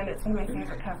convince Amanda. It's one of my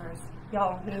favorite covers.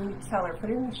 Y'all need to tell her,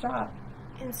 put it in the shop.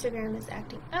 Instagram is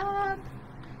acting up.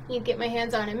 You get my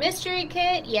hands on a mystery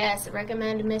kit. Yes, I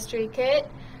recommend a mystery kit.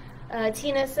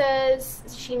 Tina says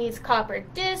she needs copper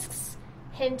discs.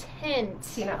 Hint, hint.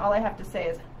 Tina, all I have to say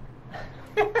is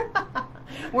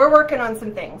we're working on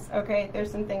some things, okay?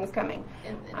 There's some things coming.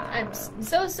 I'm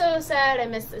so sad I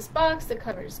missed this box. The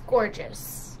cover is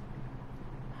gorgeous.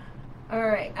 All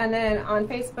right, and then on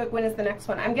Facebook, when is the next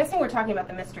one? I'm guessing we're talking about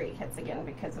the mystery kits again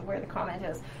because of where the comment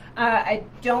is. I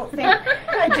don't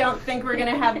think we're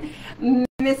gonna have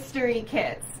mystery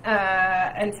kits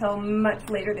until much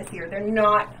later this year.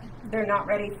 They're not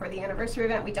ready for the anniversary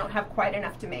event. We don't have quite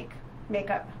enough to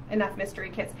make up enough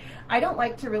mystery kits. I don't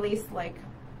like to release like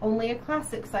only a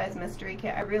classic size mystery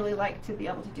kit. I really like to be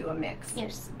able to do a mix.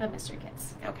 Yes, the mystery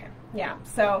kits. Okay, yeah.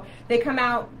 So they come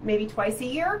out maybe twice a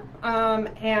year,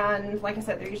 and like I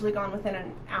said, they're usually gone within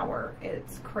an hour.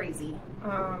 It's crazy.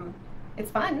 It's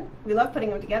fun. We love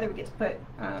putting them together. We get to put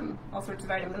all sorts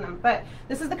of items in them. But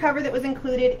this is the cover that was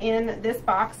included in this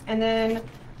box, and then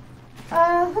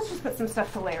let's just put some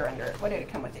stuff to layer under it. What did it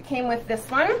come with? It came with this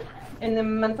one in the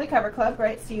Monthly Cover Club,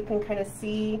 right? So you can kind of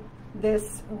see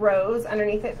this rose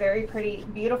underneath it. Very pretty,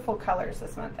 beautiful colors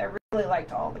this month. I really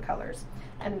liked all the colors.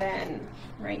 And then,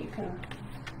 right, you can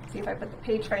see if I put the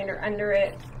page finder under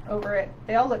it, over it,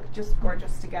 they all look just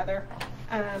gorgeous together.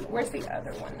 Where's the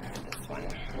other one? This one.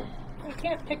 I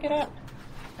can't pick it up.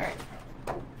 All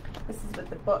right. This is with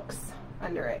the books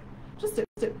under it. Just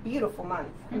a beautiful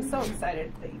month. I'm so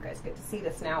excited that you guys get to see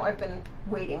this now. I've been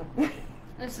waiting.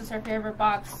 This is her favorite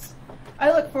box.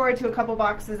 I look forward to a couple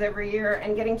boxes every year,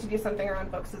 and getting to do something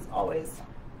around books is always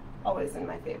in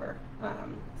my favor.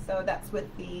 So that's with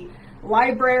the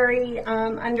library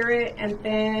under it, and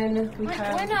then we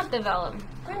have... Why not the vellum?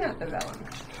 Why not the vellum?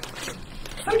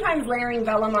 Sometimes layering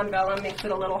vellum on vellum makes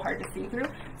it a little hard to see through.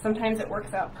 Sometimes it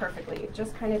works out perfectly. It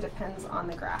just kind of depends on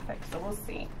the graphic, so we'll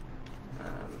see.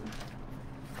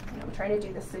 I'm trying to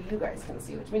do this so you guys can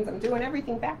see, which means I'm doing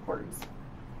everything backwards.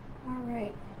 All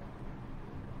right.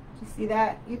 Do you see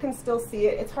that? You can still see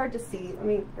it. It's hard to see. Let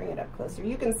me bring it up closer.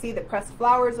 You can see the pressed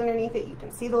flowers underneath it. You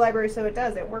can see the library, so it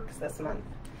does. It works this month.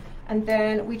 And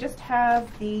then we just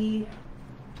have the,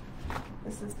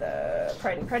 this is the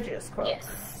Pride and Prejudice quote.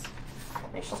 Yes.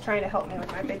 And she's trying to help me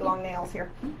with my big long nails here.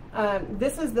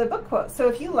 This is the book quote. So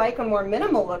if you like a more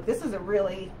minimal look, this is a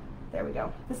really, there we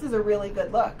go. This is a really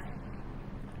good look.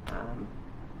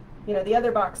 You know, the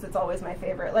other box that's always my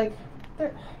favorite, like,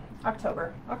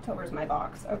 October's my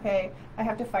box, okay? I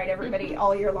have to fight everybody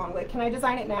all year long. Like, can I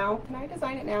design it now? Can I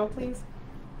design it now, please?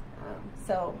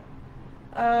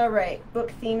 All right, book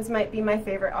themes might be my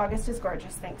favorite. August is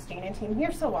gorgeous. Thanks, Jane and team.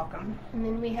 You're so welcome. And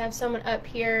then we have someone up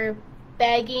here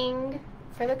bagging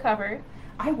for the cover.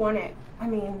 I want it. I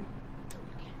mean,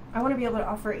 I want to be able to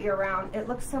offer it year round. It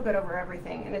looks so good over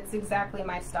everything, and it's exactly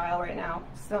my style right now.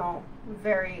 So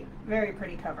very, very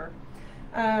pretty cover.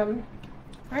 All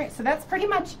right, so that's pretty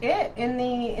much it in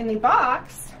the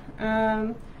box.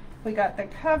 We got the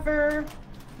cover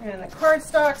and the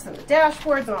cardstocks and the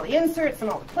dashboards and all the inserts and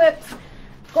all the clips.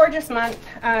 Gorgeous month.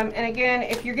 And again,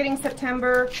 if you're getting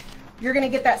September, you're going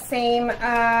to get that same,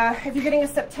 if you're getting a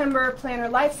September Planner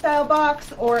Lifestyle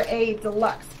box or a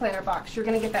Deluxe Planner box, you're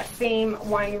going to get that same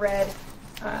wine red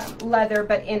leather,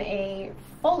 but in a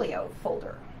folio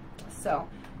folder. So,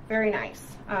 very nice.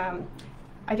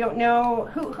 I don't know,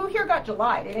 who here got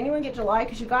July? Did anyone get July?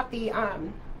 Because you got the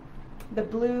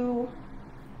blue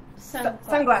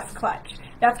sunglass clutch.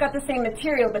 That's got the same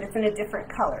material, but it's in a different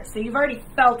color. So you've already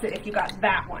felt it if you got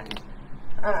that one.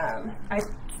 I'm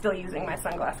still using my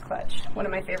sunglass clutch. One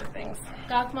of my favorite things.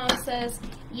 Doc Mom says,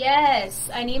 yes,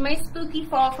 I need my spooky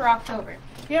fall for October.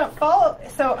 You know, fall,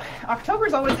 so October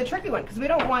is always a tricky one because we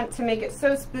don't want to make it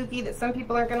so spooky that some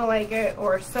people aren't going to like it,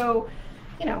 or so,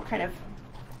 you know, kind of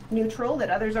neutral that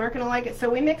others aren't going to like it. So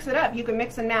we mix it up. You can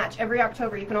mix and match. Every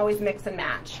October you can always mix and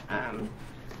match.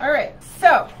 All right,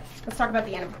 so let's talk about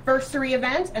the anniversary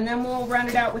event, and then we'll round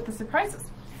it out with the surprises.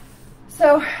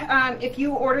 So if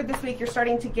you ordered this week, you're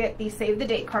starting to get the Save the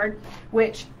Date card,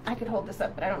 which I could hold this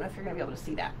up, but I don't know if you're going to be able to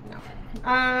see that. No.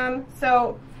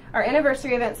 So our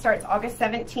anniversary event starts August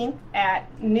 17th at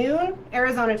noon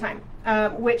Arizona time,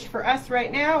 which for us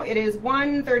right now, it is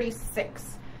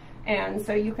 1:36. And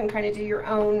so you can kind of do your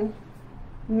own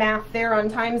math there on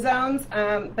time zones,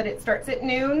 but it starts at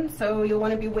noon, so you'll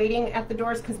want to be waiting at the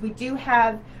doors because we do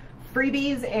have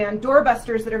freebies and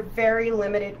doorbusters that are very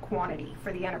limited quantity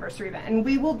for the anniversary event. And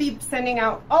we will be sending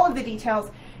out all of the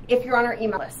details if you're on our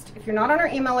email list. If you're not on our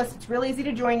email list, it's really easy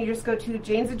to join. You just go to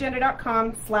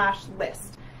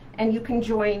janesagenda.com/list and you can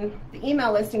join the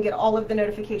email list and get all of the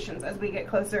notifications as we get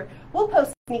closer. We'll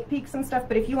post sneak peeks and stuff,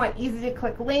 but if you want easy to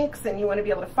click links and you want to be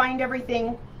able to find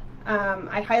everything,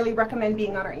 I highly recommend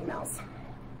being on our emails.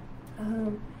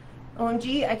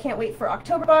 OMG, I can't wait for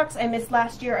October box. I missed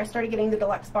last year. I started getting the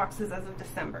deluxe boxes as of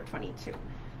December 22.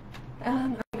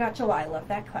 I got July. I love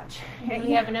that clutch.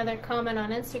 We have another comment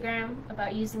on Instagram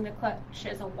about using the clutch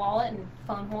as a wallet and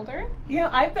phone holder. You know,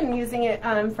 I've been using it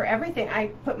for everything. I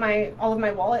put all of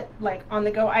my wallet, like,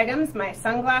 on-the-go items, my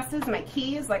sunglasses, my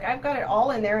keys, like, I've got it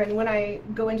all in there. And when I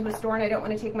go into a store and I don't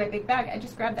want to take my big bag, I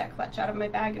just grab that clutch out of my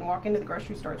bag and walk into the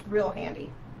grocery store. It's real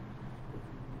handy.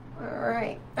 All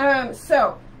right.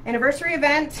 So anniversary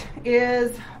event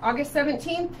is August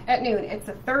 17th at noon. It's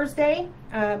a Thursday.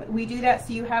 We do that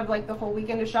so you have like the whole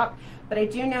weekend to shop, but I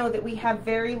do know that we have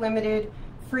very limited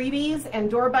freebies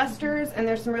and doorbusters, and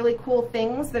there's some really cool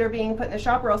things that are being put in the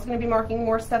shop. We're also going to be marking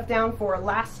more stuff down for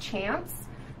last chance,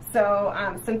 so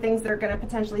some things that are going to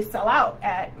potentially sell out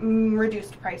at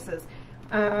reduced prices.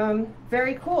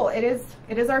 Very cool. It is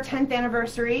our 10th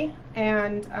anniversary,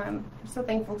 and I'm so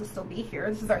thankful to still be here.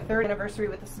 This is our 3rd anniversary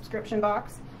with the subscription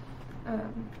box.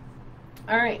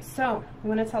 All right, so you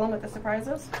want to tell them what the surprise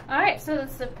is? All right, so the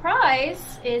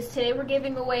surprise is today we're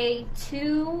giving away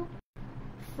 2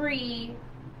 free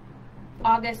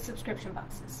August subscription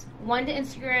boxes. One to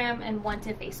Instagram and one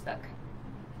to Facebook.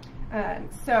 And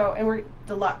we're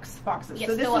deluxe boxes. Yes,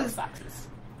 so this deluxe boxes.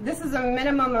 This is a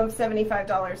minimum of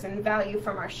 $75 in value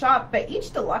from our shop, but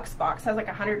each deluxe box has like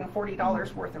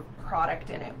 $140 worth of product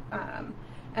in it.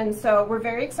 And so we're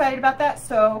very excited about that.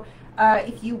 So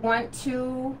if you want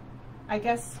to, I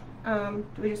guess, do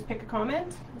we just pick a comment?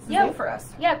 This is new for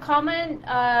us. Yeah, comment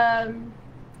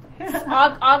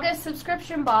August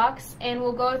subscription box, and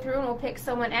we'll go through and we'll pick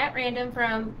someone at random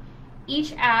from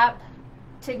each app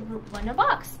to win a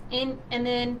box. And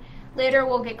then later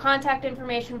we'll get contact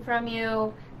information from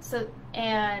you,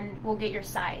 and we'll get your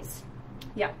size.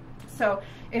 Yeah. So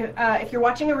if you're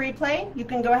watching a replay, you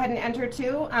can go ahead and enter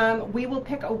too. We will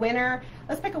pick a winner.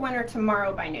 Let's pick a winner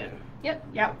tomorrow by noon.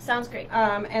 Yep. Sounds great.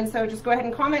 And so just go ahead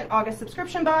and comment August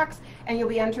subscription box, and you'll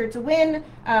be entered to win.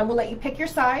 We'll let you pick your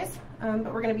size,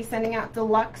 but we're going to be sending out a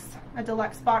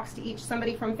deluxe box to each,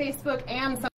 somebody from Facebook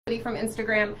and somebody from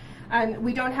Instagram.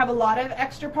 We don't have a lot of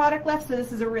extra product left, so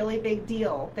this is a really big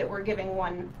deal that we're giving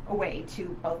one away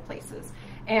to both places.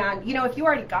 And, you know, if you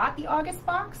already got the August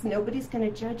box, nobody's going to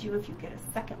judge you if you get a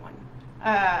second one.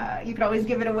 You could always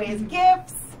give it away as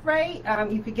gifts, right?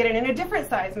 You could get it in a different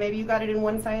size. Maybe you got it in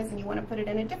one size and you want to put it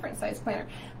in a different size planner.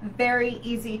 Very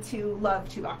easy to love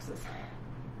 2 boxes.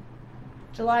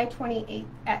 July 28th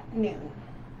at noon.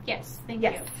 Yes, thank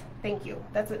you. Thank you.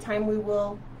 That's what time we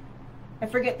will. I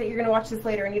forget that you're going to watch this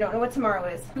later and you don't know what tomorrow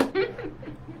is.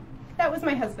 That that was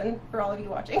my husband, for all of you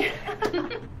watching.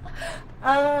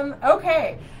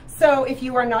 Okay, so if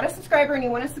you are not a subscriber and you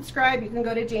want to subscribe, you can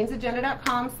go to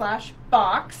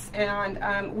janesagenda.com/box,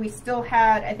 and we still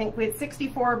had, I think we had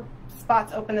 64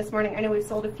 spots open this morning. I know we've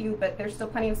sold a few, but there's still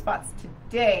plenty of spots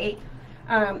today.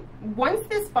 Once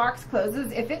this box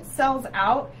closes, if it sells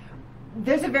out,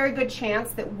 there's a very good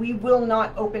chance that we will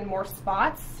not open more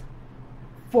spots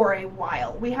for a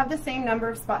while. We have the same number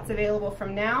of spots available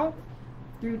from now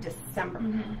through December,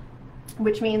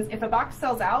 which means if a box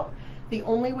sells out, the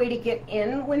only way to get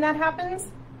in when that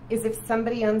happens is if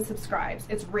somebody unsubscribes.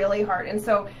 It's really hard. And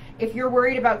so if you're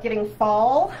worried about getting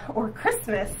fall or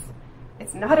Christmas,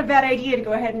 it's not a bad idea to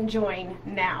go ahead and join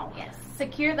now. Yes,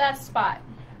 secure that spot.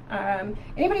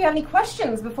 Anybody have any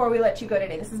questions before we let you go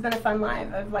today? This has been a fun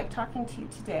live. I've liked talking to you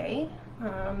today.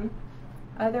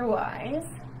 Otherwise,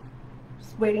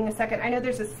 just waiting a second. I know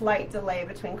there's a slight delay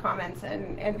between comments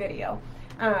and video.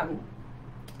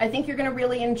 I think you're going to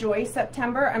really enjoy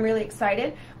September. I'm really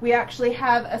excited. We actually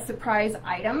have a surprise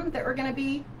item that we're going to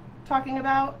be talking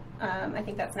about. I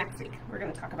think that's next week. We're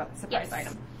going to talk about the surprise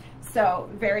item. So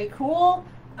very cool.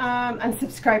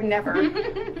 Unsubscribe never.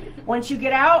 Once you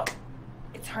get out,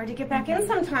 it's hard to get back in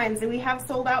sometimes, and we have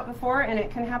sold out before, and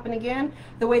it can happen again.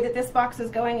 The way that this box is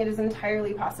going, it is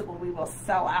entirely possible we will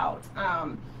sell out.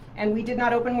 And we did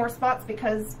not open more spots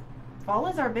because fall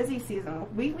is our busy season.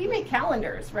 We make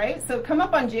calendars, right? So come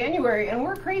up on January, and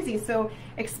we're crazy. So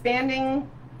expanding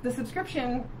the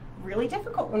subscription, really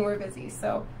difficult when we're busy.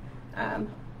 So,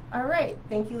 all right.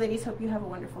 Thank you, ladies. Hope you have a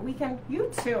wonderful weekend.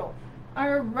 You too.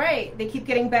 All right, they keep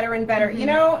getting better and better. You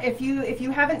know, if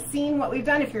you haven't seen what we've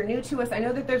done, if you're new to us, I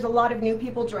know that there's a lot of new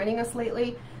people joining us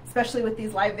lately, especially with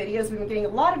these live videos. We've been getting a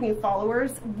lot of new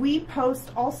followers. We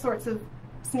post all sorts of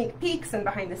sneak peeks and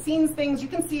behind the scenes things. You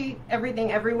can see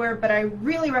everything everywhere, but I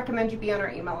really recommend you be on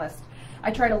our email list.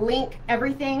 I try to link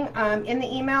everything in the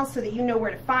email so that you know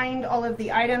where to find all of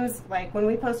the items, like when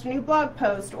we post a new blog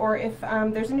post or if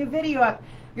there's a new video up,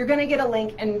 you're going to get a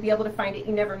link and be able to find it.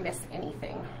 You never miss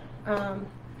anything.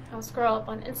 I'll scroll up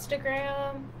on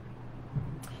Instagram.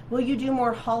 Will you do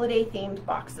more holiday themed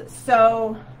boxes?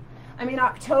 So, I mean,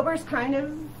 October's kind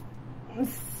of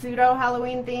pseudo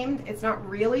Halloween themed. It's not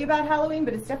really about Halloween,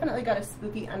 but it's definitely got a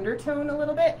spooky undertone a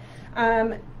little bit.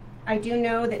 I do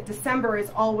know that December is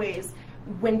always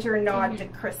winter nod to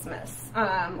Christmas.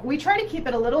 We try to keep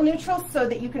it a little neutral so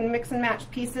that you can mix and match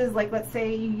pieces. Like, let's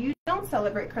say you don't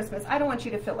celebrate Christmas. I don't want you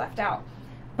to feel left out.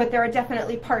 But there are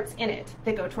definitely parts in it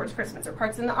that go towards Christmas, or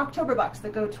parts in the October box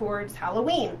that go towards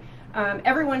Halloween.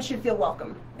 Everyone should feel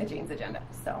welcome at Jane's Agenda.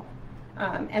 So,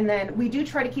 and then we do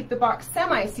try to keep the box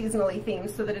semi-seasonally themed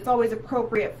so that it's always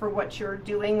appropriate for what you're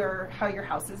doing or how your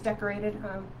house is decorated.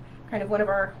 Kind of one of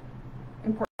our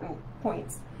important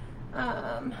points.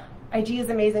 IG is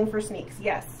amazing for sneaks.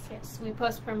 Yes. Yes, we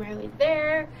post primarily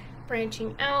there,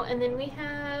 branching out, and then we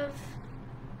have...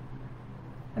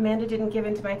 Amanda didn't give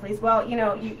in to my pleas. Well, you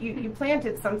know, you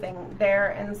planted something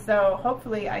there, and so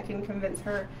hopefully I can convince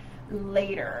her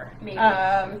later. Maybe.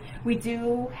 We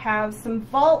do have some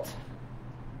vault,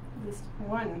 at least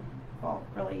one vault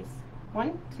release.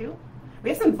 One, two? We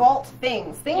have some vault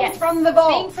things from the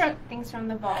vault. Things from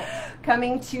the vault.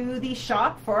 Coming to the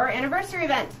shop for our anniversary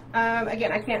event.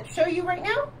 Again, I can't show you right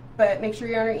now, but make sure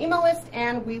you're on our email list,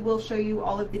 and we will show you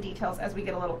all of the details as we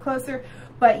get a little closer.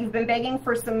 But you've been begging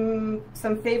for some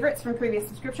favorites from previous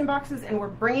subscription boxes, and we're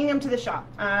bringing them to the shop.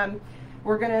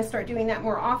 We're going to start doing that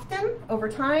more often over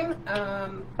time,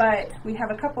 but we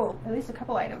have at least a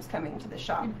couple items coming to the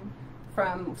shop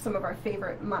from some of our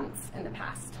favorite months in the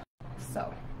past.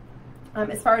 So,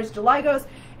 as far as July goes,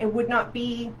 it would not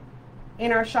be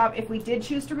in our shop if we did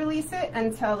choose to release it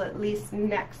until at least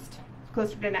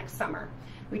closer to next summer.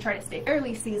 We try to stay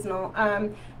fairly seasonal.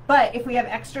 But if we have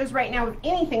extras right now of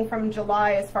anything from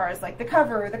July, as far as like the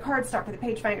cover, or the cardstock, or the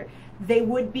page finder, they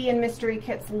would be in mystery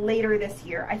kits later this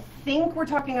year. I think we're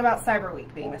talking about Cyber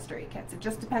Week being mystery kits. It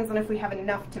just depends on if we have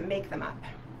enough to make them up.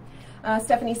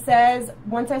 Stephanie says,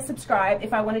 once I subscribe,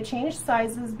 if I want to change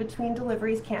sizes between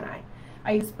deliveries, can I?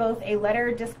 I use both a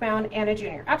letter, Discbound, and a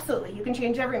junior. Absolutely. You can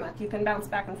change every month. You can bounce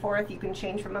back and forth. You can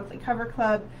change from monthly cover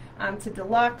club to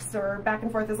deluxe or back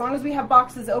and forth. As long as we have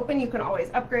boxes open, you can always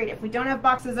upgrade. If we don't have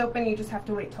boxes open, you just have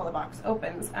to wait till the box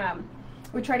opens.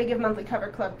 We try to give monthly cover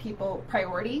club people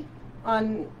priority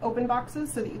on open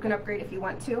boxes so that you can upgrade if you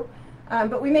want to.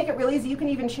 But we make it really easy. You can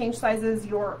even change sizes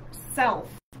yourself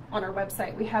on our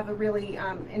website. We have a really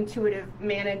intuitive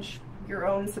manage your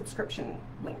own subscription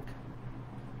link.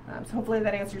 So hopefully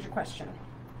that answers your question.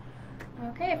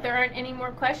 Okay, if there aren't any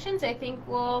more questions, I think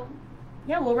we'll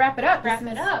wrap it up.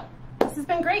 This this has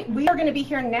been great. We are going to be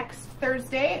here next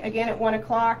Thursday, again at 1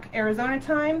 o'clock Arizona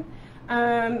time,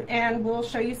 and we'll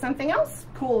show you something else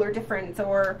cool or different,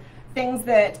 or things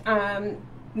that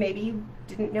maybe you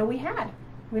didn't know we had.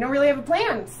 We don't really have a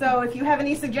plan, so if you have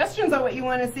any suggestions on what you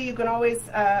want to see, you can always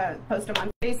post them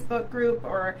on Facebook group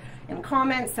or in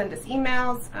comments, send us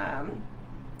emails.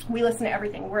 We listen to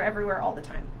everything. We're everywhere all the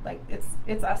time. Like,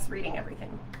 it's us reading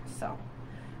everything. So, all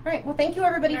right. Well, thank you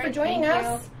everybody for joining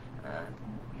us.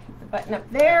 Hit the button up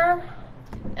there.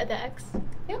 At the X?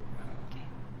 Yep.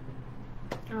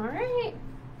 Okay. All right.